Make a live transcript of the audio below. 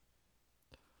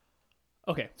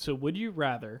Okay, so would you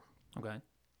rather Okay.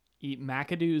 eat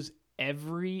McAdoo's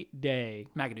every day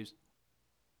McAdoo's.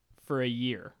 for a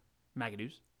year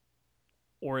McAdoo's.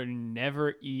 or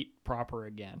never eat proper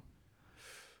again?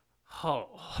 Oh.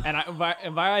 And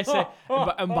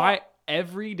by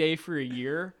every day for a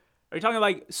year, Are you talking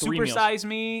like 3 meals. supersize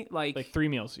me? like 3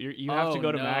 meals. You have to Oh,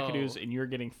 go to no. McAdoo's and you're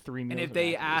getting 3 meals. And if of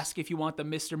they McAdoo's. ask if you want the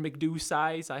Mr. McDoo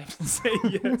size, I have to say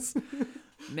yes.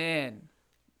 Man.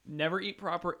 Never eat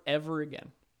proper ever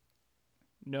again.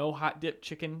 No hot dip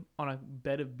chicken on a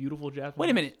bed of beautiful jasmine. Wait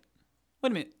a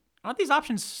minute. Aren't these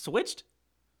options switched?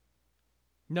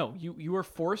 No, you are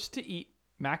forced to eat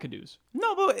McAdoo's.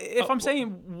 No, but if I'm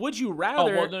saying, would you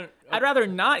rather? no, I'd rather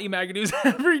not eat McAdoo's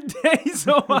every day,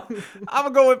 so I'm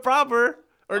gonna go with proper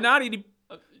or not eating.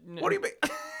 What do you mean?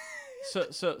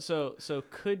 So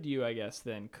could you, I guess,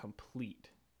 then complete?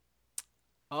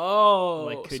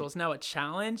 Oh, so it's now a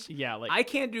challenge. Yeah, like I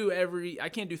can't do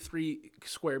 3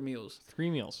 square meals. 3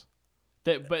 meals.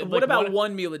 But What about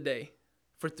 1 meal a day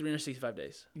for 365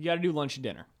 days? You got to do lunch and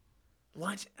dinner.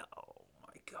 Lunch? Oh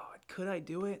my God, could I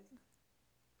do it?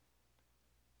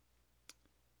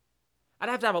 I'd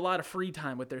have to have a lot of free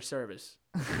time with their service.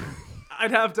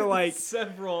 I'd have to like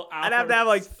several hours. I'd have to have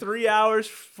like 3 hours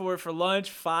for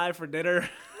lunch, 5 for dinner.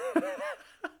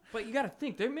 But you got to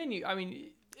think their menu. I mean,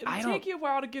 it'll take you a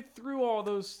while to get through all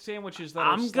those sandwiches that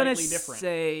are I'm slightly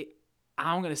different.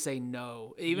 I'm gonna say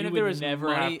no. Even You if there would was never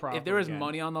money, have proper if there was again.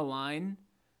 money on the line.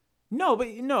 No, but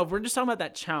no, we're just talking about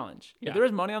that challenge. Yeah. If there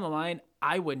was money on the line,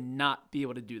 I would not be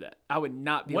able to do that. I would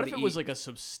not be What able if to it was eat. like a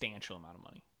substantial amount of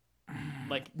money?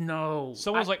 Like No.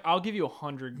 someone's like, I'll give you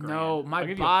 $100,000. No, I'll my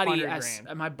give you body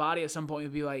 $100,000. my body at some point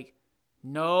would be like,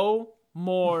 no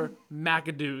more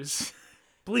McAdoo's.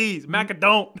 Please,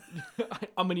 Macadon't.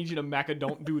 I'm gonna need you to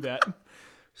don't do that.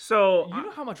 So You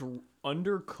know how much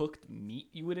undercooked meat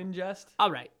you would ingest?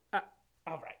 all right.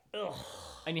 Ugh.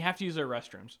 And you have to use their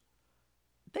restrooms.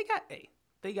 They got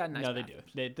nice. No, they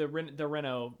bathrooms. do. The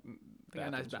Reno They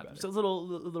got nice bathrooms are bathrooms. better. So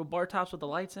little bar tops with the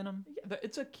lights in them. Yeah,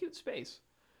 it's a cute space.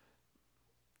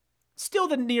 Still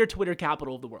the near Twitter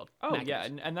capital of the world. Oh McAdoo's. yeah,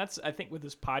 and that's I think with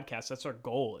this podcast, that's our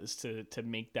goal is to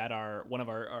make that one of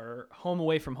our home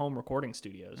away from home recording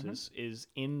studios is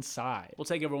inside We'll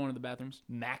take over one of the bathrooms.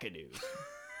 McAdoo's.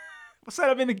 We'll set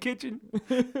up in the kitchen.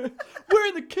 We're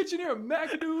in the kitchen here at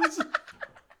McAdoo's.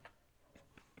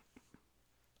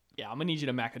 Yeah, I'm gonna need you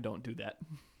to don't do that.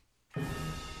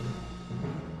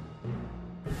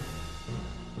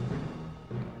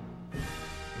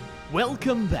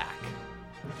 Welcome back.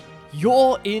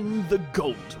 You're in the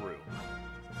Gold Room.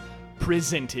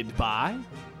 Presented by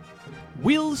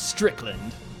Will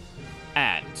Strickland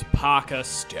and Parker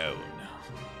Stone.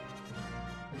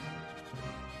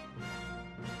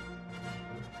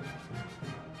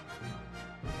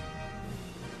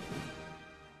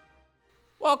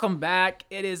 Welcome back.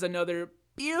 It is another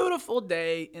beautiful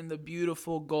day in the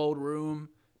beautiful Gold Room.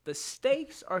 The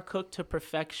steaks are cooked to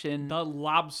perfection. The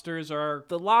lobsters are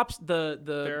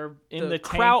They're in the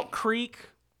Kraut tank. Creek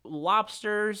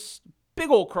lobsters,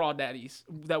 big old crawdaddies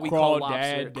that we call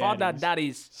lobster.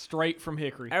 Crawdaddies. straight from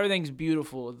Hickory. Everything's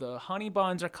beautiful. The honey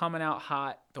buns are coming out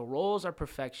hot. The rolls are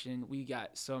perfection. We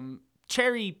got some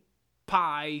cherry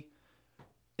pie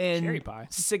and Cherry pie?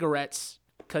 cigarettes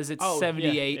because it's Oh,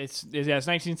 78. Yeah, it's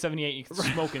 1978. You can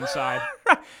smoke inside.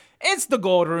 It's the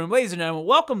Gold Room. Ladies and gentlemen,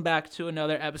 welcome back to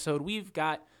another episode. We've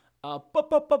got a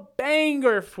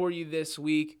banger for you this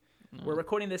week. We're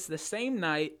recording this the same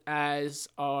night as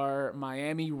our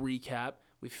Miami recap.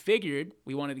 We figured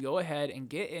we wanted to go ahead and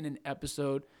get in an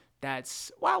episode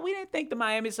that's, well, we didn't think the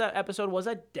Miami episode was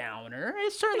a downer.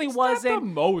 It certainly It's not wasn't the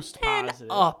most an positive.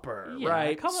 upper, Yeah,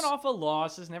 right? Coming off a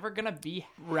loss is never gonna be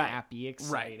Right. happy,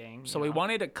 exciting. So you we know?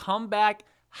 wanted to come back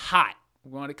hot.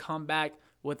 We wanted to come back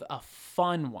with a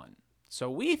fun one.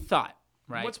 So we thought,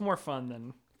 right? What's more fun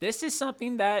than This is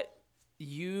something that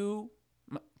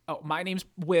my name's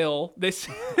Will.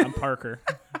 I'm Parker?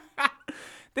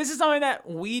 This is something that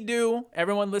we do.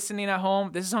 Everyone listening at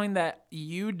home, this is something that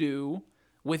you do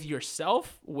with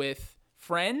yourself, with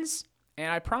friends,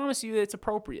 and I promise you it's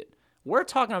appropriate. We're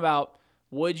talking about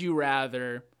Would You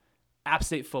Rather App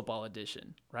State Football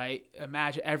Edition, right?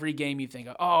 Imagine every game you think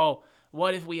of, oh,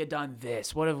 what if we had done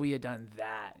this? What if we had done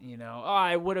that? You know, oh,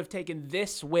 I would have taken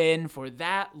this win for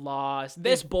that loss,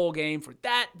 this bowl game for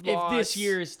that loss. If this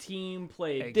year's team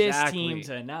played Exactly. this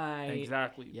team tonight.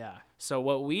 Exactly. Yeah. So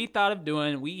what we thought of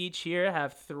doing, we each here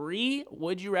have 3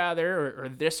 would you rather or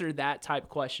this or that type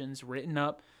questions written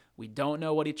up. We don't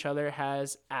know what each other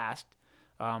has asked.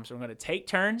 So we're going to take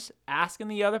turns asking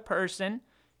the other person,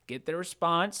 get their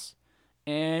response,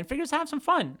 and figure us have some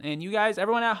fun. And you guys,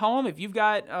 everyone at home, if you've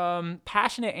got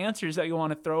passionate answers that you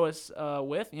want to throw us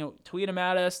with, tweet them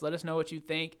at us. Let us know what you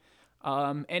think.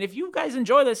 And if you guys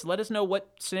enjoy this, let us know what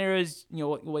scenarios,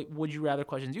 what would you rather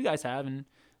questions you guys have, and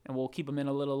we'll keep them in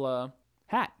a little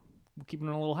hat. We'll keep them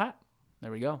in a little hat.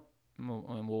 There we go.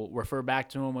 And we'll refer back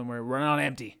to them when we're running on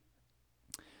empty.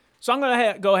 So I'm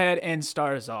going to go ahead and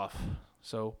start us off.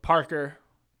 So Parker,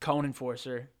 Cone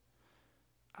Enforcer,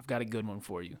 I've got a good one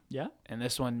for you. Yeah? And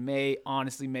this one may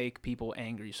honestly make people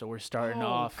angry. So we're starting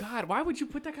off. Oh, God. Why would you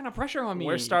put that kind of pressure on me?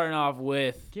 We're starting off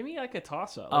with Give me like a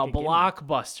toss-up. a Like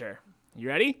blockbuster. You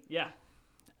ready? Yeah.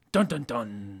 Dun, dun,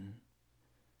 dun.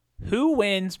 Who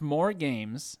wins more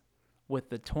games with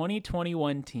the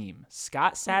 2021 team?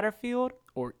 Scott Satterfield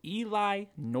or Eli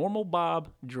Normal Bob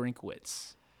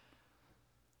Drinkwitz?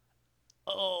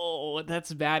 Oh,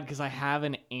 that's bad because I have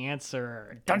an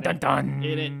answer. Dun, dun,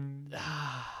 dun.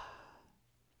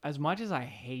 As much as I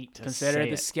hate to Consider say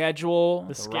the it, schedule,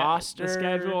 the roster. The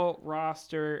schedule,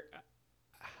 roster.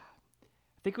 I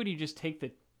think when you just take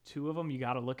the two of them, you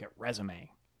got to look at resume.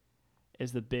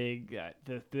 Is the big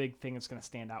thing that's going to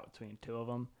stand out between two of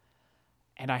them.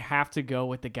 And I have to go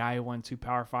with the guy who won 2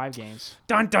 Power 5 games.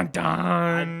 Dun, dun,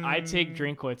 dun. I take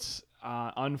Drinkwitz.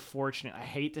 Unfortunate. I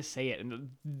hate to say it. And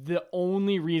the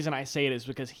only reason I say it is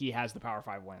because he has the Power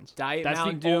 5 wins. Diet That's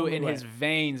Mountain the Dew only in way. his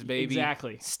veins, baby.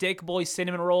 Exactly. Stick Boy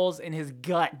cinnamon rolls in his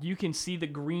gut. You can see the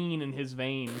green in his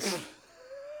veins.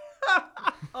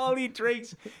 All he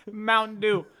drinks, Mountain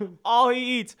Dew. All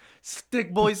he eats,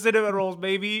 Stick Boy cinnamon rolls,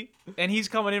 baby. And he's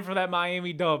coming in for that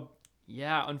Miami dub.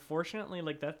 Yeah, unfortunately,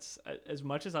 like that's as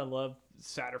much as I love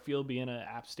Satterfield being an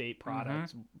App State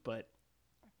product, but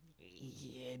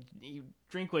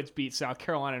Drinkwitz beat South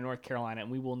Carolina and North Carolina, and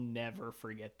we will never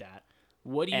forget that.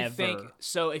 What do you Ever. think?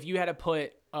 So if you had to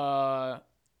put,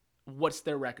 what's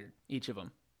their record, each of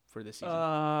them, for this season?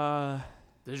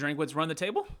 Does Drinkwitz run the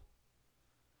table?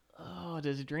 Oh,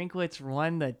 does Drinkwitz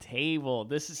run the table?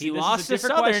 He lost to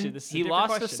Southern. He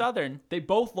lost to Southern. They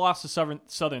both lost to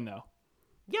Southern though.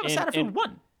 Yeah, but Satterfield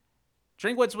won.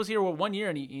 Drinkwitz was here 1 year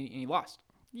and he lost.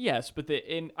 Yes, but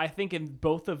I think in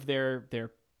both of their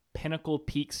pinnacle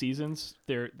peak seasons,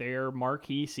 their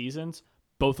marquee seasons,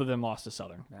 both of them lost to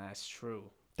Southern. That's true.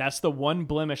 That's the one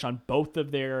blemish on both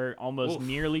of their almost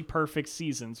nearly perfect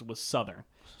seasons was Southern.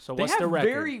 So what's the record?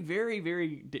 Very, very,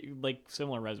 very like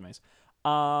similar resumes.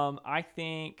 I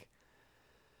think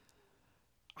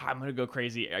I'm gonna go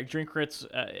crazy.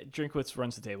 Drinkwitz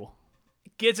runs the table.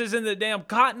 Gets us in the damn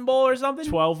Cotton Bowl or something.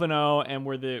 12-0, and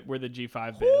we're the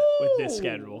G5 bid with this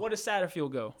schedule. What does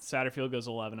Satterfield go? Satterfield goes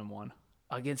 11-1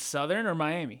 Against Southern or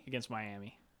Miami? against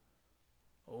Miami.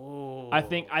 Oh, I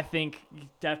think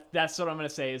that's what I'm gonna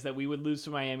say is that we would lose to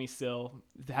Miami still,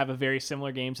 have a very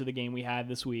similar game to the game we had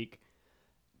this week.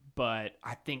 But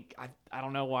I think I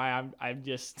don't know why I'm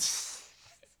just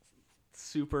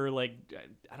super like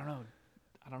I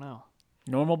don't know.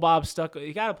 Normal Bob stuck.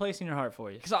 He got a place in your heart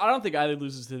for you. Because I don't think either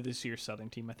loses to this year's Southern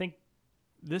team. I think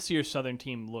this year's Southern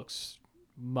team looks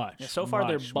much. Yeah, so far,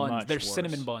 they're buns. They're worse.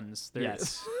 cinnamon buns.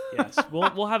 Yes.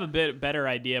 We'll have a bit better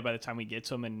idea by the time we get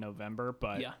to them in November.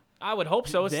 But yeah, I would hope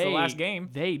so. It's the last game.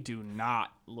 They do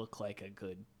not look like a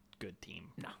good team.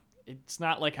 No. It's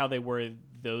not like how they were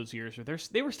those years.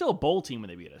 They were still a bowl team when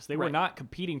they beat us. They were Right. not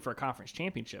competing for a conference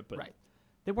championship, but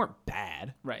they weren't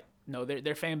bad. Right. No,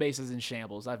 their fan base is in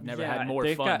shambles. I've never Yeah, had more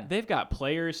fun. They've got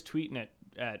players tweeting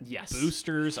at Yes.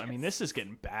 boosters. I mean, this is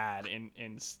getting bad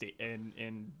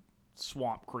in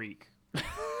Swamp Creek,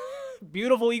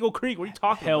 Beautiful Eagle Creek. What are you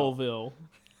talking about? Hellville.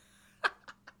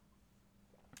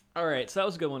 All right, so that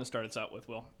was a good one to start us out with,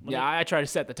 Will. I try to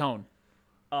set the tone.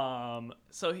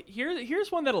 So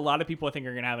here's one that a lot of people I think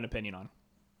are gonna have an opinion on.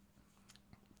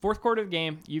 Fourth quarter of the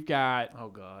game, you've got Oh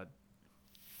God.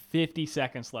 50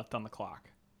 seconds left on the clock.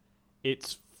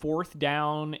 It's 4th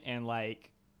down and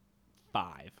like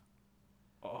 5.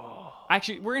 Oh.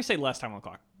 Actually, we're going to say less time on the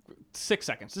clock. 6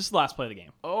 seconds. This is the last play of the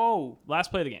game. Oh. Last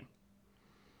play of the game.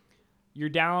 You're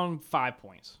down 5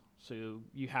 points, so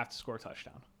you have to score a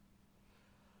touchdown.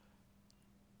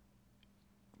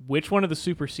 Which one of the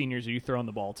super seniors are you throwing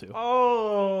the ball to?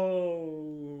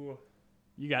 Oh.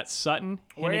 You got Sutton.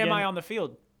 Where Hennigan. am I on the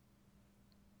field?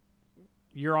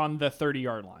 You're on the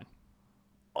 30-yard line.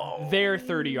 Oh. Their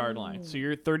 30-yard line. So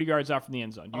you're 30 yards out from the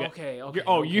end zone. Okay.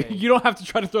 You don't have to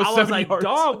try to throw 70 I was like, yards.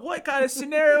 dog, what kind of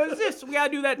scenario is this? We got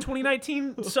to do that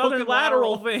 2019 Southern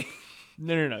lateral thing.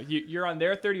 No. You're on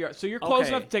their 30 yards. So you're close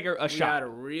enough to take a shot. We got a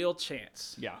real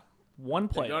chance. Yeah. One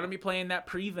play. They're going to be playing that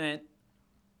prevent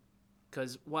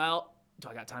because, well, do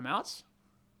I got timeouts?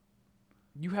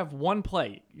 You have one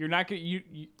play. You're not going to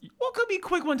Well, it could be a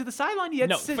quick one to the sideline. You had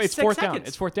No, it's fourth down.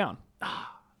 It's fourth down.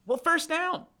 Well, first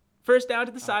down. First down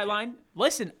to the sideline.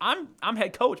 Listen, I'm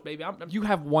head coach, baby. You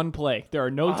have one play. There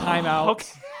are no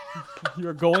timeouts. Okay.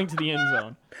 You're going to the end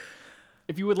zone.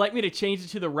 If you would like me to change it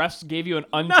to the refs gave you an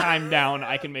untimed down,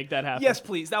 I can make that happen. Yes,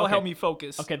 please. That will help me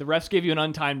focus. Okay, the refs gave you an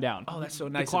untimed down. Oh, that's so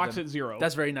nice. The clock's of them. at 0.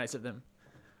 That's very nice of them.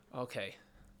 Okay.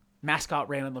 Mascot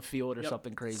ran on the field or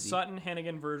something crazy. Sutton,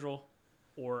 Hennigan, Virgil,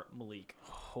 or Malik.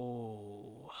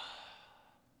 Oh.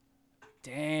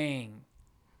 Dang.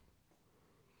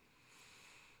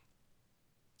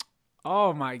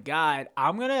 Oh, my God.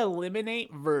 I'm going to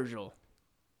eliminate Virgil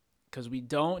because we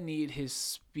don't need his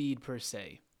speed per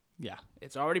se. Yeah.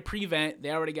 It's already prevent.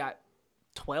 They already got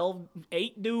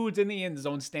 8 dudes in the end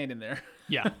zone standing there.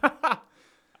 Yeah.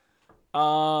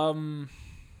 I'm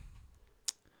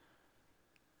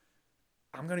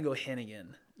going to go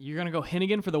Hennigan. You're going to go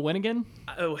Hennigan for the win again?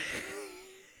 Oh,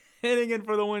 Hennigan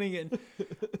for the win again.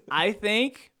 I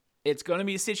think it's going to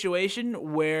be a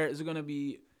situation where there's going to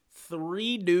be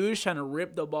 3 dudes trying to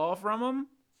rip the ball from him.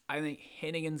 I think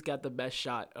Hennigan's got the best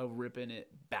shot of ripping it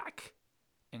back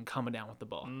and coming down with the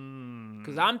ball.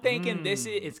 Because I'm thinking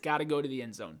it's got to go to the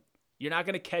end zone. You're not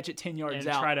going to catch it 10 yards And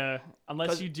out. try to,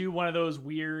 unless you do one of those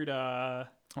weird...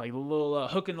 like little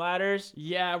hook and ladders.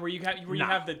 Yeah, where you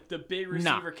have the big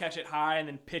receiver catch it high and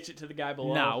then pitch it to the guy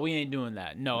below. No, we ain't doing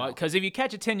that. No, because if you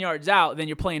catch it 10 yards out, then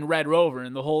you're playing Red Rover,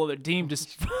 and the whole other team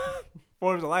just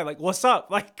forms a line. Like, what's up?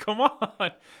 Like, come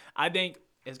on. I think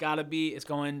it's got to be. It's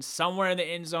going somewhere in the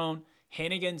end zone.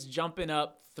 Hennigan's jumping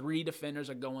up. 3 defenders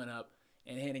are going up,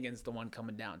 and Hennigan's the one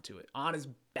coming down to it on his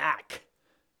back.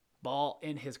 Ball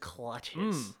in his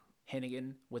clutches.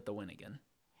 Hennigan with the win again.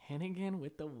 Hennigan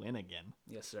with the win again.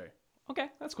 Yes, sir. Okay,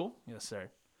 that's cool. Yes, sir.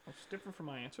 It's different from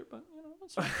my answer, but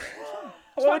it's fine.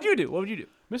 What would you do? What would you do?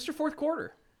 Mr. Fourth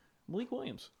Quarter, Malik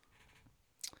Williams.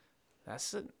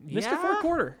 That's it. Mr. Fourth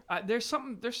Quarter. There's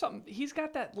something. He's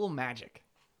got that little magic.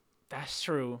 That's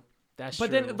true. That's but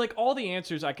true. then, like all the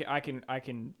answers, I can.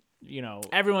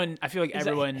 Everyone. I feel like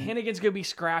everyone. Hennigan's gonna be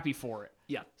scrappy for it.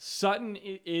 Yeah. Sutton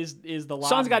is the lob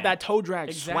Sutton's got man. that toe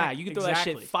drag swag. You can throw that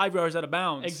shit 5 yards out of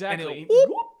bounds. Exactly.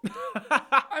 And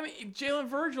I mean, Jalen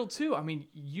Virgil too. I mean,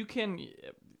 you can,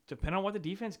 depending on what the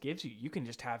defense gives you, you can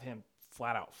just have him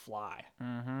flat out fly.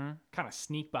 Mm-hmm. Kind of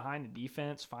sneak behind the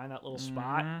defense, find that little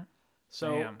spot.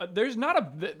 So there's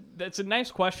not that's a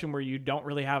nice question where you don't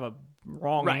really have a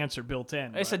wrong answer built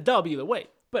in. It's a dub either way.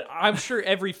 But I'm sure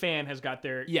every fan has got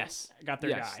their guy.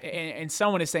 guy. And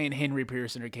someone is saying Henry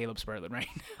Pearson or Caleb Sperlin right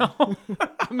now.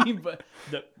 I mean, but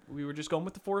we were just going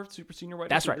with the 4 super senior wide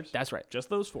receivers. That's right. Just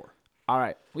those 4. All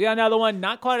right. We got another one,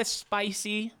 not quite as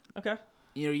spicy. Okay.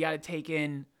 You got to take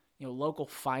in, local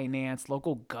finance,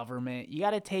 local government. You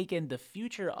got to take in the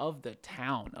future of the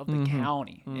town, of the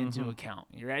county into account.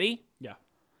 You ready? Yeah.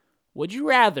 Would you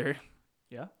rather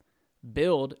Yeah.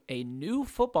 build a new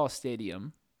football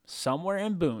stadium somewhere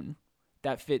in Boone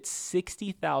that fits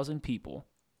 60,000 people,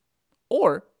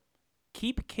 or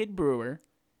keep Kid Brewer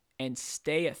and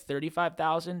stay at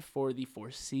 35,000 for the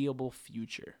foreseeable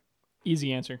future?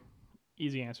 Easy answer.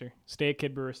 Stay at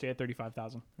Kid Brewer. Stay at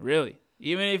 35,000. Really?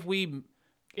 Even if we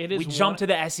jump to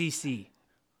the SEC?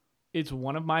 It's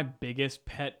one of my biggest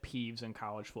pet peeves in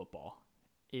college football.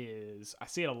 I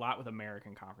see it a lot with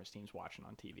American Conference teams watching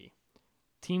on TV.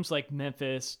 Teams like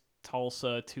Memphis,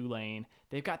 Tulsa, Tulane,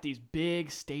 they've got these big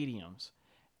stadiums,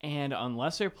 and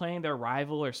unless they're playing their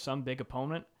rival or some big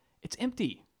opponent, it's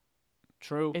empty.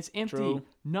 True. It's empty. True.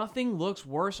 Nothing looks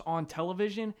worse on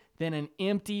television than an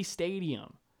empty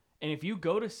stadium. And if you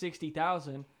go to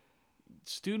 60,000,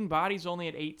 student body's only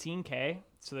at 18K,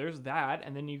 so there's that,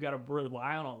 and then you got to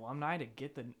rely on alumni to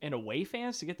get and away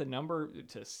fans to get the number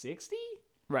to 60?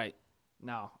 Right.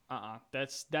 No.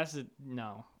 That's a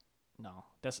no.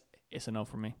 It's a no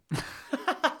for me.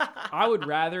 I would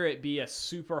rather it be a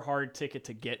super hard ticket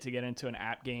to get into an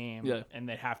app game, and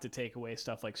they'd have to take away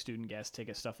stuff like student guest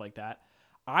tickets, stuff like that.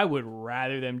 I would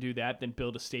rather them do that than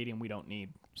build a stadium we don't need.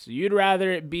 So you'd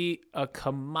rather it be a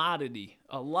commodity,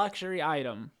 a luxury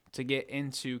item to get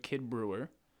into Kid Brewer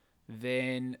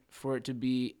than for it to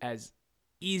be as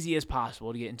easy as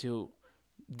possible to get into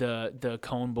the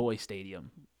Cone Boy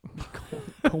Stadium.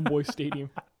 Cone Boy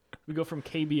Stadium. We go from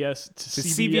KBS to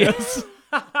CBS.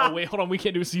 Oh wait, hold on. We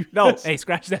can't do CBS. No, hey,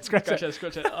 scratch that. Scratch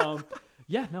that.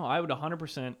 Yeah, no, I would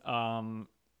 100%.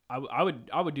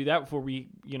 I would do that before we,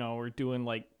 we're doing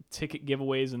like ticket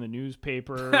giveaways in the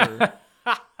newspaper,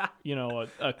 or,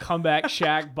 a comeback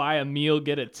shack, buy a meal,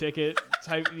 get a ticket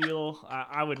type deal.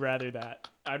 I would rather that.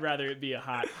 I'd rather it be a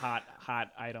hot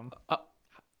item.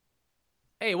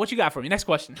 Hey, what you got for me? Next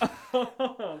question.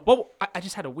 Well, I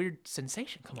just had a weird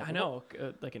sensation come up. I know,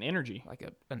 like an energy. Like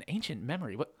an ancient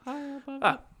memory. What?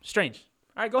 Ah. Strange.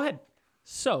 All right, go ahead.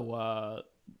 So,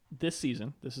 this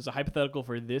season, this is a hypothetical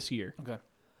for this year. Okay.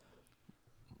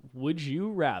 Would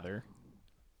you rather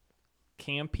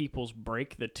Cam Peoples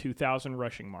break the 2,000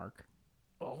 rushing mark,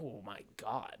 Oh my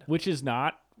God. which is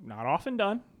not often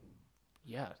done,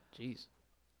 Yeah. Jeez.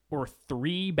 or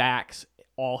 3 backs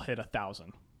all hit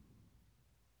 1,000?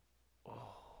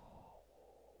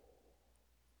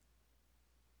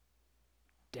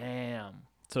 Damn.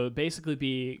 So it'd basically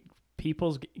be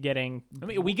Peoples getting I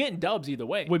mean, we getting dubs either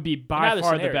way. would be In by either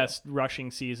far the scenario. best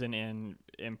rushing season in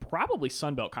probably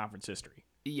Sun Belt Conference history.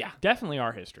 Yeah. Definitely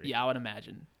our history. Yeah, I would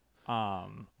imagine.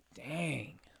 Um,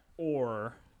 Dang.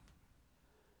 or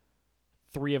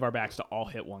 3 of our backs to all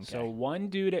hit 1K. So 1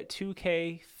 dude at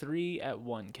 2K, 3 at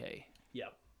 1K.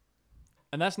 Yep.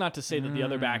 And that's not to say that the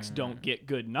other backs don't get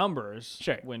good numbers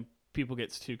Sure. when people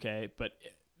gets 2K, but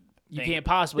You can't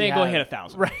possibly they ain't gonna have- hit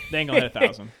 1,000. Right. They ain't gonna hit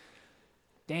 1,000.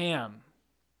 Damn.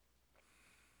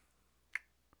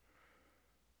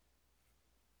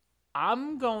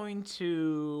 I'm going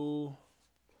to.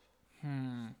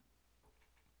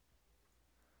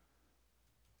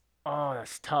 Oh,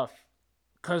 that's tough.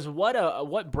 Cause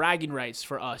what bragging rights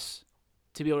for us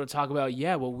to be able to talk about?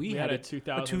 Yeah, well, we had had a a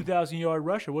 2,000 2,000-yard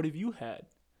rusher. What have you had?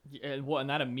 Yeah, well, and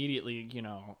that immediately,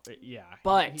 yeah.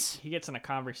 But- he gets in a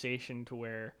conversation to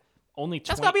where only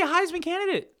That's 20, gotta be a Heisman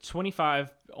candidate.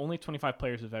 25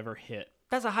 players have ever hit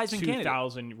That's a Heisman candidate.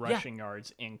 2,000 rushing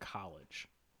yards in college.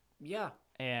 Yeah.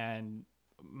 And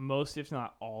most, if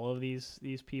not all of these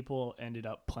people ended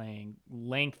up playing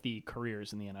lengthy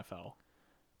careers in the NFL.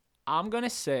 I'm gonna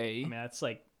say. I mean, that's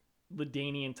like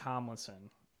LaDainian Tomlinson,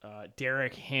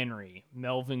 Derrick Henry,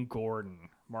 Melvin Gordon,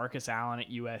 Marcus Allen at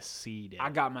USC did. I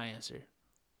got my answer.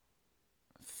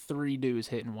 3 dudes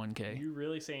hitting 1K. You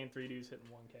really saying 3 dudes hitting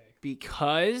 1K?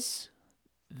 Because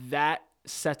that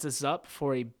sets us up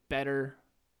for a better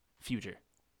future.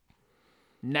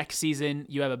 Next season,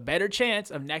 you have a better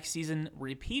chance of next season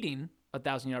repeating a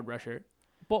 1,000-yard rusher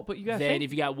But you got than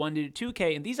if you got 1 dude at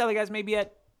 2K, and these other guys may be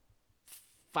at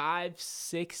 5,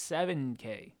 6,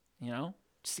 7K. You know,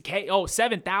 just K. Oh,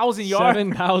 7,000 yards.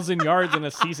 7,000 yards in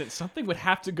a season. Something would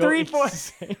have to go 3, 4,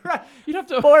 insane. right. You'd have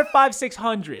to 4, 5,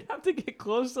 600. have to get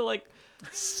close to like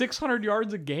 600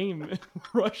 yards a game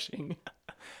rushing.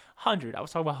 100. I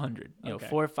was talking about 100. You Okay. know,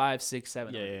 4, 5, 6,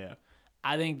 7. Yeah.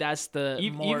 I think that's the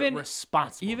more Even-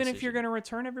 responsible. Even if you're decision. going to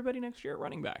return everybody next year at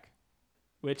running back,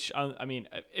 which I mean,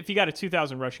 if you got a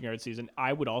 2,000 rushing yard season,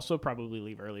 I would also probably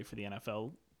leave early for the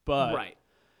NFL. But right.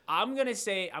 I'm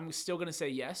still gonna say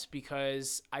yes,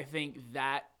 because I think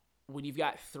that when you've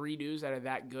got 3 dudes that are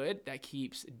that good, that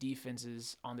keeps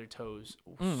defenses on their toes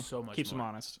so much keeps more. them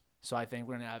honest. So I think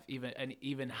we're gonna have an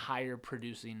even higher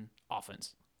producing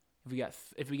offense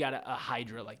if we got a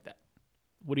Hydra like that.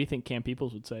 What do you think Cam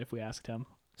Peoples would say if we asked him?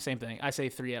 Same thing. I say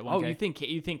 3 at 1K. Oh,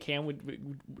 you think Cam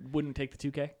wouldn't take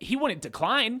the 2K? He wouldn't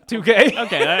decline 2K.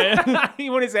 Okay. He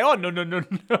wouldn't say, "Oh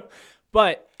no."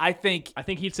 But I think I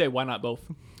think he'd say, why not both?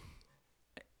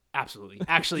 absolutely.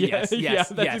 Actually, Yeah, yes. yeah, Yes.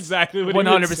 that's yes. exactly what he would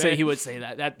 100% say. he would say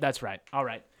that. That's right. All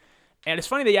right. And it's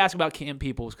funny that you ask about Cam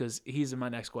Peoples, because he's in my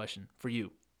next question for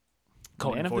you.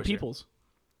 Colton Man of the Forster. peoples.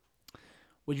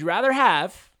 Would you rather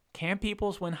have Cam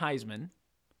Peoples win Heisman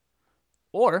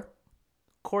or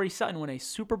Corey Sutton win a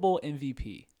Super Bowl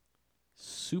MVP?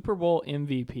 Super Bowl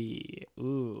MVP.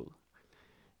 Ooh.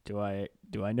 Do I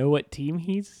know what team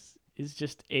is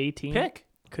just a team? Pick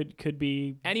Could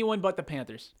be. anyone but the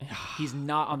Panthers. He's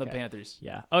not on the Okay. Panthers.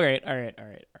 Yeah. All right.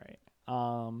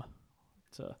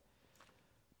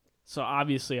 So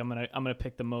obviously I'm gonna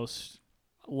pick the most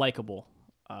likable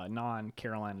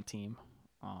non-Carolina team.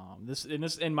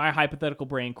 In my hypothetical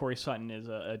brain, Corey Sutton is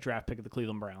a draft pick of the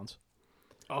Cleveland Browns.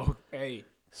 Oh, hey.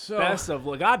 So Best of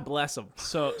luck. God bless him.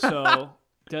 So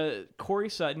does Corey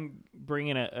Sutton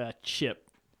bringing a chip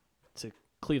to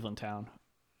Cleveland Town,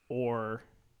 or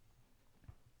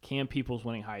Cam Peoples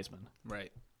winning Heisman?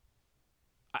 Right.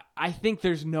 I think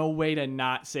there's no way to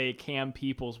not say Cam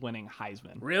Peoples winning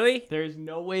Heisman. Really? There's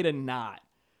no way to not.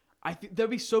 I think that'd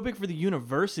be so big for the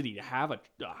university to have a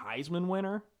Heisman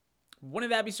winner. Wouldn't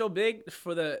that be so big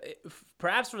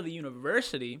perhaps for the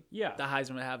university? Yeah. the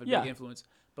Heisman would have a Yeah. big influence,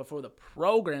 but for the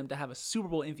program to have a Super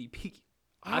Bowl MVP,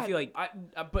 I feel like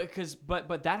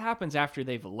but that happens after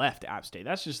they've left App State.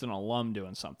 That's just an alum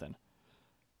doing something.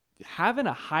 Having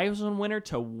a Heisman winner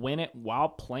to win it while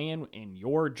playing in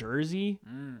your jersey,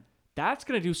 that's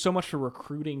going to do so much for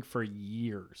recruiting for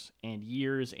years and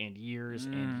years and years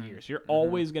and years. You're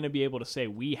always going to be able to say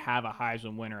we have a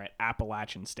Heisman winner at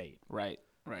Appalachian State. right.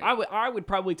 Right. I would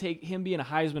probably take him being a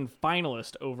Heisman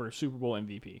finalist over Super Bowl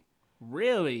MVP.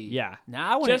 Really? Yeah.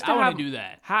 Now I Just to want have- to do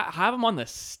that. Have him on the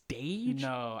stage?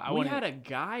 No, I We want had a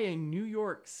guy in New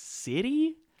York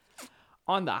City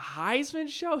on the Heisman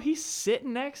show. He's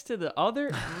sitting next to the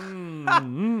other.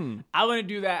 I want to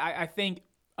do that. I think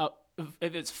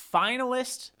if it's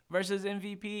finalist versus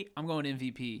MVP, I'm going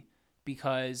MVP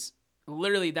because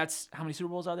literally that's how many Super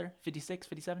Bowls are there? 56,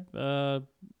 57?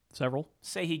 Several.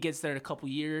 Say he gets there in a couple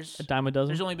years. A dime a dozen.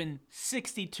 There's only been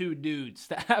 62 dudes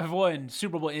that have won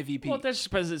Super Bowl MVP. Well, that's just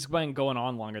because it's been going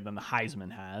on longer than the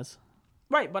Heisman has.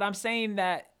 Right, but I'm saying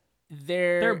that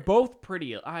they're both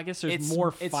pretty. I guess there's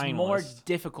more finalists. It's more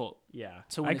difficult Yeah,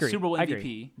 to I win agree. a Super Bowl I MVP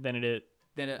agree. than a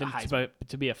Heisman.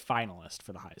 To be a finalist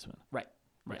for the Heisman. Right.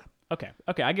 Yeah. Okay,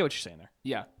 I get what you're saying there.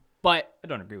 Yeah, but I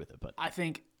don't agree with it, but I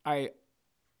think I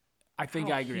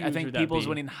agree. I huge think would that people's be?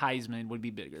 winning Heisman would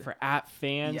be bigger. for app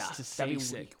fans Yeah, to that'd say be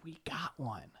sick. we got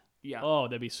one. Yeah. Oh,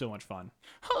 that'd be so much fun.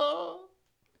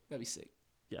 That'd be sick.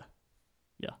 Yeah.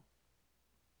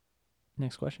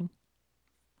 Next question.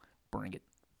 Bring it.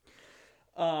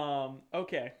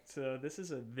 Okay, so this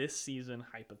is this season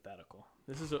hypothetical.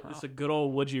 This is a good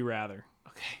old would you rather.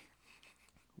 Okay.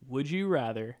 Would you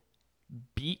rather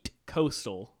beat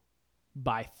Coastal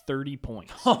by 30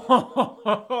 points,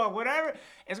 Whatever.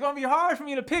 It's gonna be hard for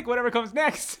me to pick whatever comes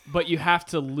next. but you have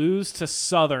to lose to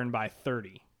Southern by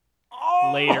 30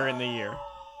 later in the year?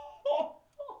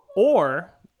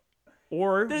 Or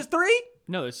There's 3?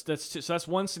 no, that's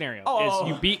one scenario. Oh. Is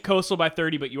you beat Coastal by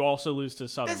 30, but you also lose to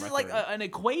Southern This by is like 30. an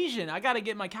equation. I gotta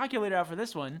get my calculator out for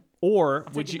this one. Or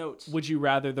taking notes. would you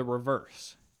rather the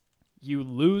reverse? You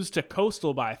lose to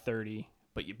Coastal by 30,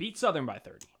 but you beat Southern by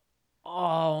 30.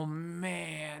 Oh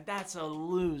man, that's a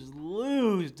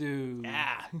lose, dude.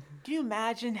 Yeah. Can you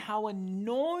imagine how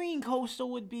annoying Coastal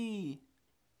would be?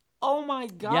 Oh my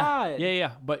god.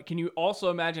 Yeah. But can you also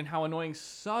imagine how annoying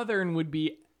Southern would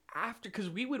be after? Because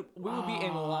we would be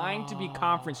in line to be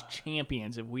conference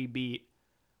champions if we beat.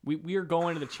 We are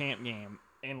going to the champ game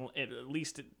and at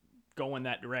least go in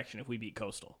that direction if we beat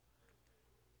Coastal.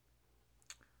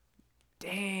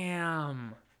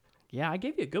 Damn. Yeah, I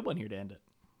gave you a good one here to end it.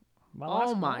 My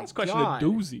last question, God. a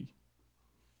doozy.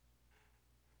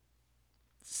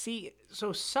 See,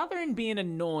 so Southern being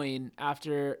annoying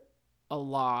after a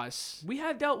loss, We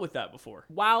have dealt with that before.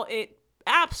 while it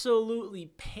absolutely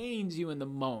pains you in the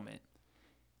moment,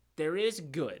 there is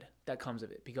good that comes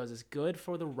of it because it's good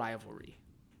for the rivalry.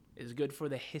 It's good for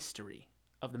the history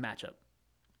of the matchup.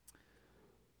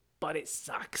 But it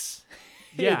sucks.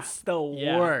 Yeah. It's the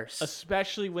Yeah. worst.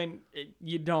 Especially when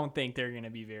you don't think they're going to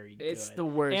be very good. It's the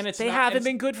worst. And they haven't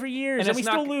been good for years, and it's we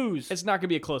not- still lose. It's not going to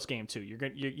be a close game, too. You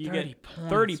get 30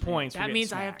 30 man. points. for That getting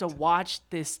means I have to smacked. watch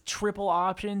this triple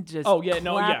option just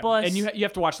Clap us. And you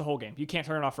have to watch the whole game. You can't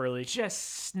turn it off early. just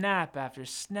snap after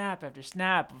snap after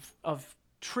snap of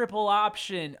triple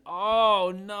option.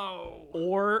 Oh no.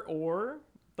 Or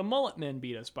the Mullet Men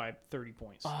beat us by 30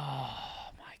 points. Oh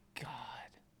my god.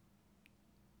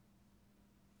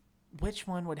 Which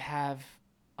one would have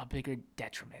a bigger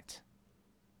detriment?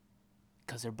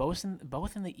 Because they're both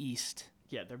in the East.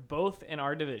 Yeah, they're both in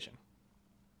our division.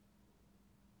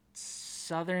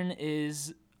 Southern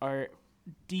is our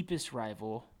deepest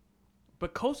rival.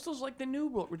 But Coastal's like the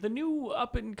new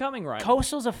up and coming rival.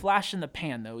 Coastal's a flash in the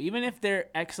pan, though. Even if they're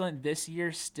excellent this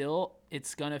year, still,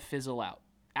 it's going to fizzle out.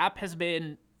 App has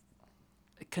been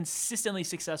consistently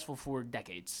successful for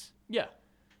decades. Yeah,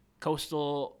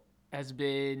 Coastal has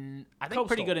been, I think,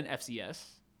 pretty Coastal. good in FCS.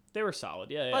 they were solid.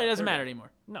 Yeah, But it doesn't they're matter good.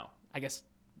 anymore. No, I guess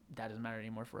that doesn't matter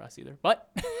anymore for us either. But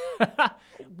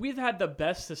we've had the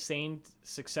best sustained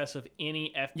success of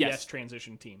any FBS Yes.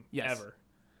 transition team Yes. ever.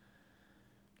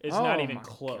 It's not Oh even my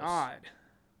close. God.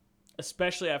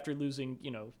 Especially after losing,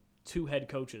 2 head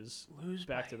coaches Lose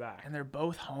back to back. And they're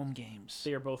both home games.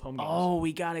 They are both home games. Oh,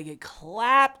 we got to get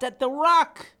clapped at the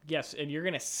Rock. Yes, and you're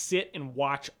gonna sit and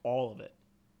watch all of it.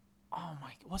 Oh,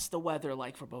 my. What's the weather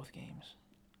like for both games?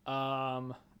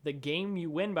 The game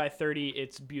you win by 30,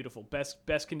 it's beautiful.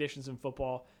 Best conditions in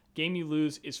football. Game you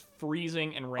lose is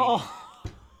freezing and raining. Oh.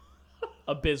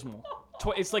 Abysmal.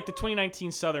 It's like the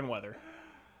 2019 Southern weather.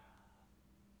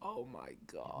 Oh, my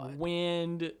God.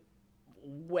 Wind,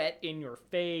 wet in your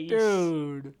face.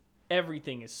 Dude.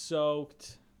 Everything is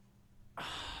soaked.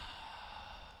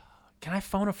 Can I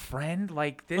phone a friend?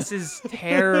 Like, this is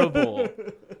terrible.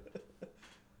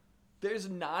 There's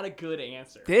not a good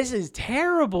answer. This is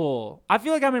terrible. I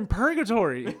feel like I'm in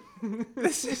purgatory.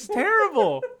 This is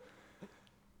terrible.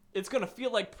 It's gonna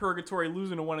feel like purgatory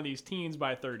losing to one of these teams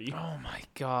by 30. Oh, my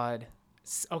God.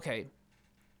 Okay.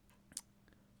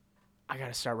 I got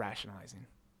to start rationalizing.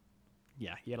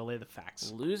 Yeah, you got to lay the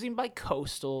facts. Losing to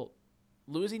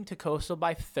Coastal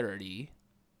by 30,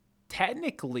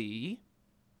 technically,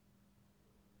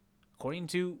 according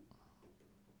to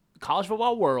College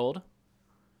Football World,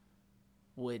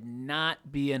 would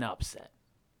not be an upset.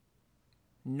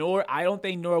 I don't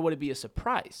think would it be a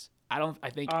surprise. I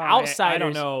think outsiders. I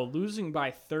don't know. Losing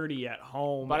by 30 at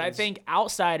home. But I think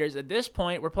outsiders at this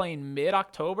point, we're playing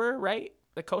mid-October, right?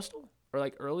 The Coastal? Or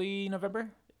like early November?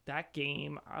 That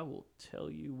game, I will tell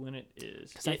you when it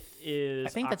is. I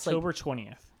think that's October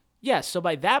 20th. Yeah, so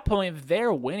by that point, if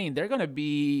they're winning, they're going to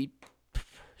be,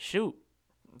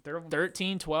 They're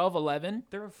 13, 12, 11.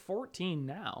 They're 14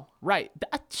 now. Right.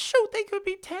 They could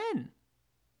be 10.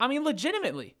 I mean,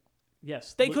 legitimately.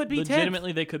 Yes. They could be 10th.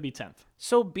 Legitimately, they could be 10th.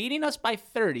 So beating us by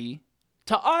 30,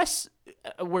 to us,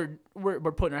 we're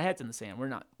putting our heads in the sand.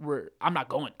 I'm not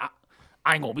going.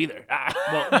 I ain't gonna be there.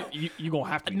 Well, you gonna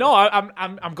have to. No,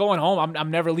 I'm going home. I'm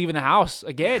never leaving the house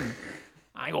again.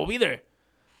 I ain't gonna be there.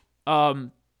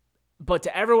 But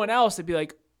to everyone else, it'd be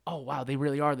like, oh wow, they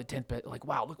really are the 10th. But like,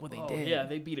 wow, look what they did. Yeah,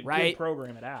 they beat a good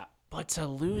program at App. But to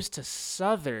lose to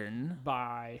Southern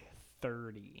by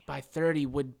 30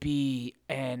 would be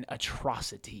an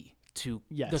atrocity to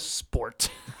the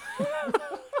sport.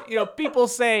 People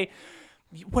say,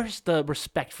 where's the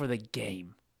respect for the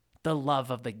game? The love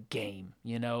of the game,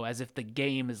 as if the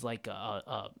game is like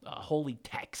a holy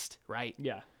text, right?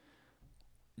 Yeah.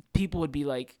 People would be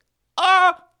like,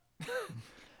 what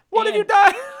have you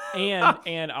done?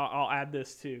 and I'll add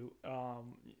this too.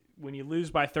 When you lose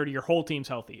by 30, your whole team's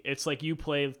healthy. It's like you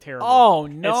play terrible. Oh,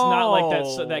 no. It's not like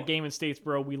that game in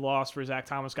Statesboro we lost where Zach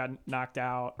Thomas got knocked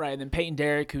out. Right, and then Peyton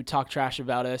Derrick, who talked trash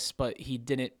about us, but he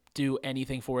didn't do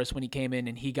anything for us when he came in,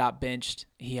 and he got benched.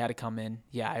 He had to come in.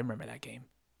 Yeah, I remember that game.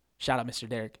 Shout out, Mr.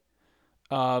 Derrick.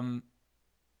 I'm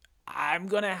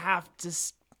going to have to...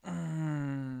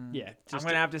 I'm going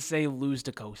to have to say lose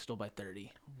to Coastal by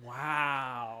 30.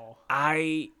 Wow.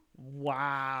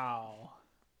 Wow.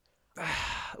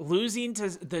 Losing to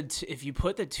if you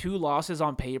put the two losses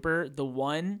on paper, the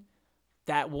one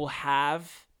that will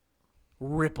have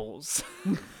ripples,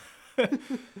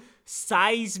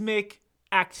 seismic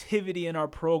activity in our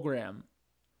program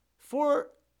for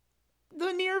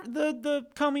the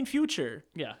coming future.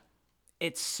 Yeah.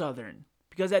 It's Southern.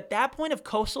 Because at that point, if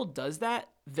Coastal does that,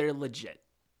 they're legit.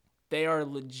 They are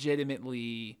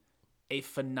legitimately a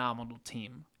phenomenal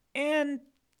team. And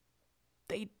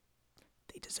they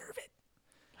deserve it.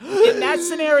 In that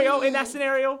scenario, ladies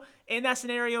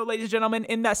and gentlemen,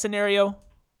 the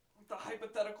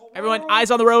hypothetical world. Everyone,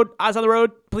 eyes on the road,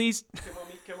 please.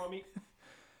 Come on me.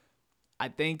 I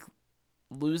think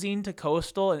losing to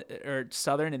Coastal or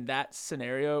Southern in that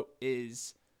scenario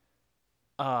is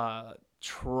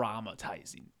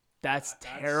traumatizing. That's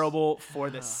terrible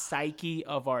for the psyche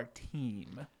of our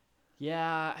team.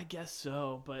 Yeah, I guess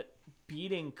so, but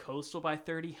beating Coastal by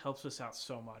 30 helps us out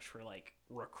so much for like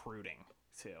recruiting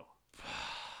too.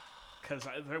 Because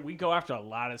we go after a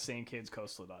lot of the same kids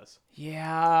Coastal does.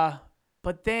 Yeah,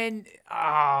 but then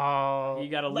you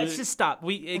gotta. Let's just stop.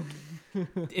 I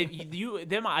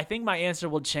think my answer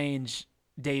will change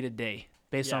day to day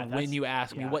based on when you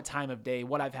ask me what time of day,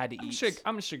 what I've had to eat.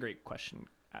 I'm just a great question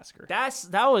asker.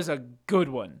 That was a good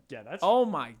one. Yeah, that's. Oh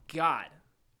my god.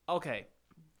 Okay.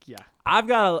 Yeah. I've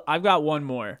got one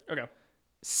more. Okay.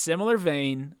 Similar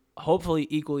vein, hopefully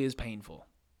equally as painful.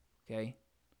 Okay.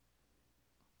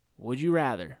 Would you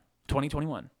rather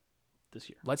 2021 this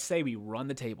year? Let's say we run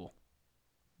the table.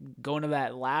 Going to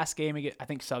that last game again. I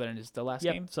think Southern is the last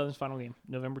game. Southern's final game,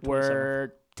 November 27th.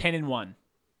 We're 10-1.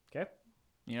 Okay.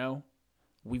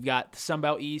 We've got the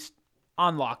Sunbelt East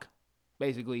on lock,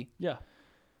 basically. Yeah.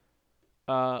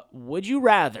 Would you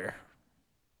rather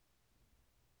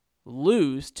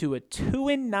lose to a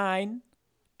 2-9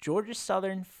 Georgia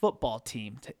Southern football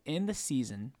team to end the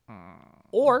season,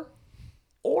 or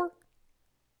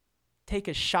take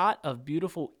a shot of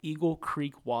beautiful Eagle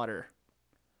Creek water?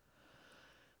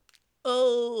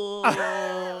 Oh,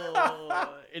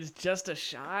 it's just a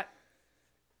shot.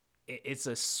 It's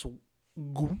a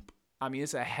scoop. I mean,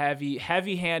 it's a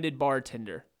heavy-handed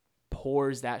bartender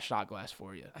pours that shot glass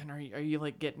for you. And are you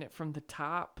like getting it from the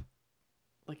top?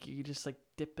 Like you just like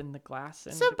dipping the glass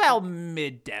in? It's about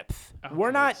mid depth. Okay,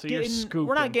 we're not so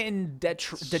getting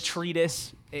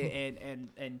detritus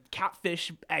and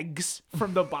catfish eggs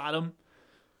from the bottom.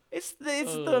 It's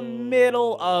the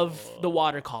middle of the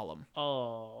water column.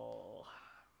 Oh,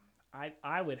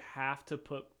 I would have to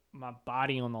put my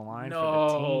body on the line for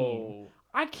the team.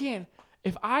 I can't.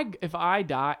 If I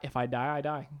die, I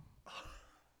die.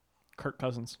 Kirk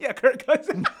Cousins. Yeah, Kirk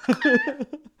Cousins.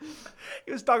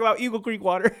 He was talking about Eagle Creek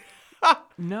water.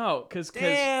 No, because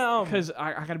Damn.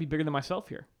 I got to be bigger than myself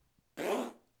here.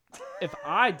 If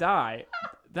I die,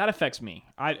 that affects me.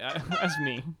 That's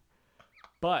me.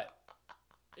 But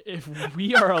if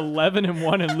we are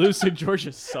 11-1 and lose to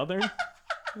Georgia Southern,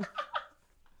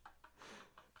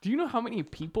 do you know how many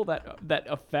people that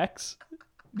affects?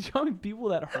 Do you know how many people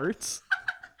that hurts?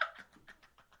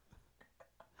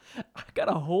 I got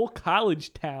a whole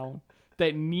college town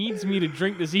that needs me to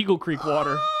drink this Eagle Creek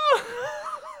water.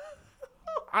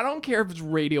 I don't care if it's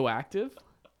radioactive.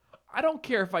 I don't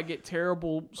care if I get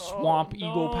terrible swamp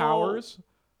eagle powers.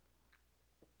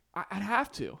 I'd have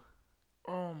to.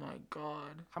 Oh my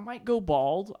God. I might go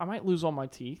bald. I might lose all my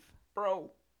teeth.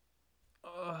 Bro.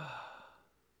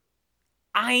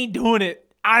 I ain't doing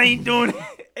it.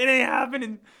 It ain't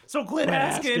happening. So quit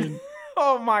asking.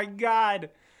 Oh my God.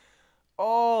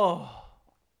 Oh.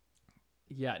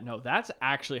 Yeah, no, that's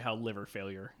actually how liver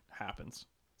failure happens.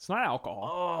 It's not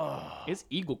alcohol. Oh. It's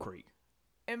Eagle Creek.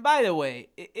 And by the way,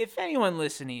 if anyone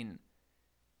listening,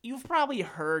 you've probably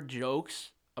heard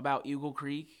jokes about Eagle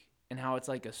Creek and how it's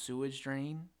like a sewage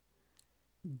drain.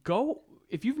 Go,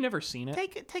 if you've never seen it.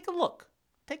 Take a look.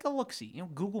 Take a look-see.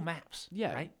 Google Maps.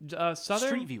 Yeah. Right? Southern,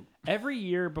 Street View. Every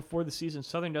year before the season,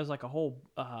 Southern does like a whole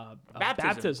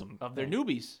baptism of their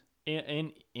newbies.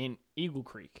 In Eagle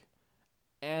Creek.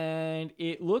 And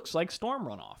it looks like storm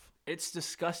runoff. It's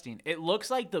disgusting. It looks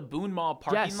like the Boone Mall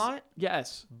parking lot.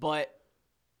 Yes. But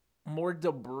more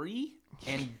debris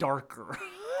and darker.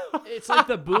 It's like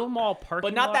the Boone Mall parking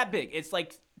lot. But not that big. It's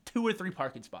like 2 or 3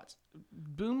 parking spots.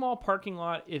 Boone Mall parking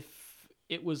lot if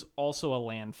it was also a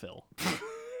landfill.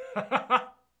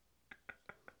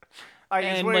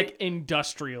 And like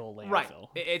industrial landfill. Right.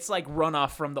 It's like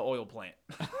runoff from the oil plant.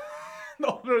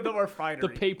 the refinery. The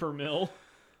paper mill.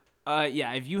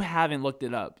 Yeah, if you haven't looked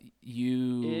it up,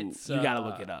 you gotta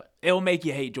look it up. It'll make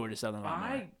you hate Georgia Southern.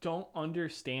 I don't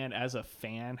understand as a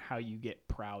fan how you get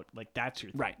proud. Like that's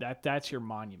your thing. Right. That's your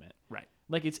monument. Right.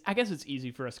 Like I guess it's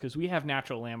easy for us because we have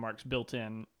natural landmarks built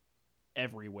in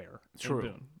everywhere. True. In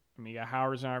Boone. I mean, you got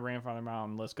Howard's and our Grandfather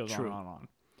Mountain. List goes on and on.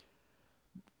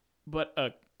 But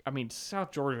I mean,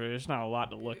 South Georgia. There's not a lot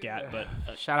to look at. But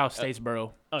shout out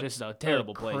Statesboro. Just a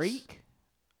terrible place. Creek.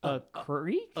 A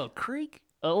creek. A creek.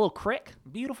 A little creek.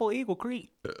 Beautiful Eagle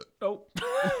Creek. Oh.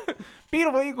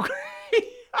 Beautiful Eagle Creek.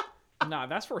 Nah,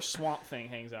 that's where Swamp Thing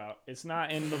hangs out. It's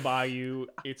not in the bayou.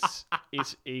 It's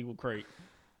Eagle Creek.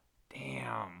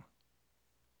 Damn.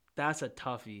 That's a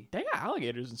toughie. They got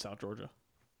alligators in South Georgia.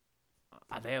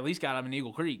 They at least got them in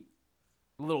Eagle Creek.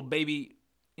 Little baby,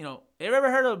 have you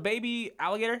ever heard of a baby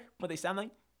alligator? What they sound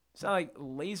like? Sound like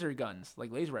laser guns,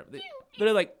 like laser rifles.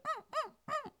 They're like,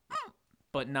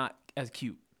 but not as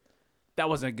cute. That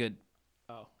wasn't good.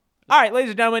 Oh. All right,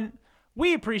 ladies and gentlemen,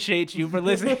 we appreciate you for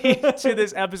listening to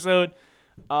this episode.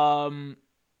 That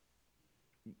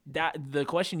the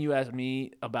question you asked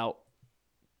me about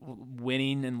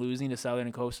winning and losing to Southern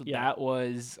and Coastal, that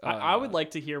was I would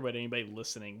like to hear what anybody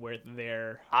listening where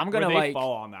they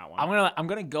fall on that one. I'm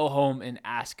gonna go home and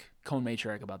ask Cone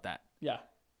Matriarch about that. Yeah.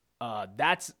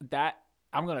 That's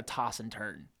I'm gonna toss and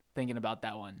turn thinking about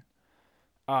that one.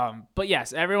 But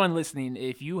yes, everyone listening,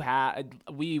 if you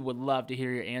we would love to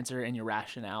hear your answer and your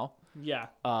rationale. Yeah.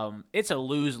 It's a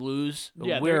lose-lose.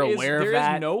 Yeah, we're aware of that.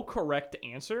 There is no correct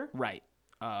answer. Right.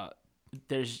 But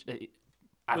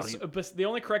the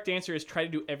only correct answer is try to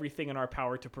do everything in our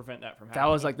power to prevent that from happening.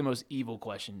 That was like the most evil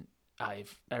question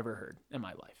I've ever heard in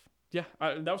my life. Yeah,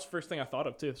 that was the first thing I thought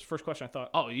of too. It's the first question I thought.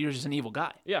 Oh, you're just an evil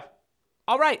guy. Yeah.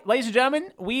 All right, ladies and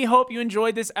gentlemen, we hope you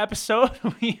enjoyed this episode.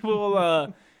 We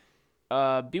will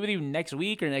be with you next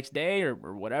week or next day or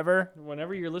whatever.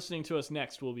 Whenever you're listening to us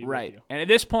next, we'll be with you. And at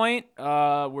this point,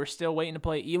 we're still waiting to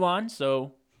play Elon,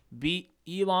 so beat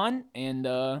Elon and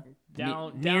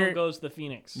down goes the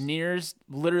Phoenix. Nears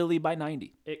literally by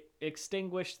 90. It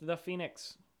extinguished the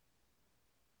Phoenix.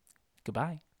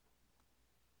 Goodbye.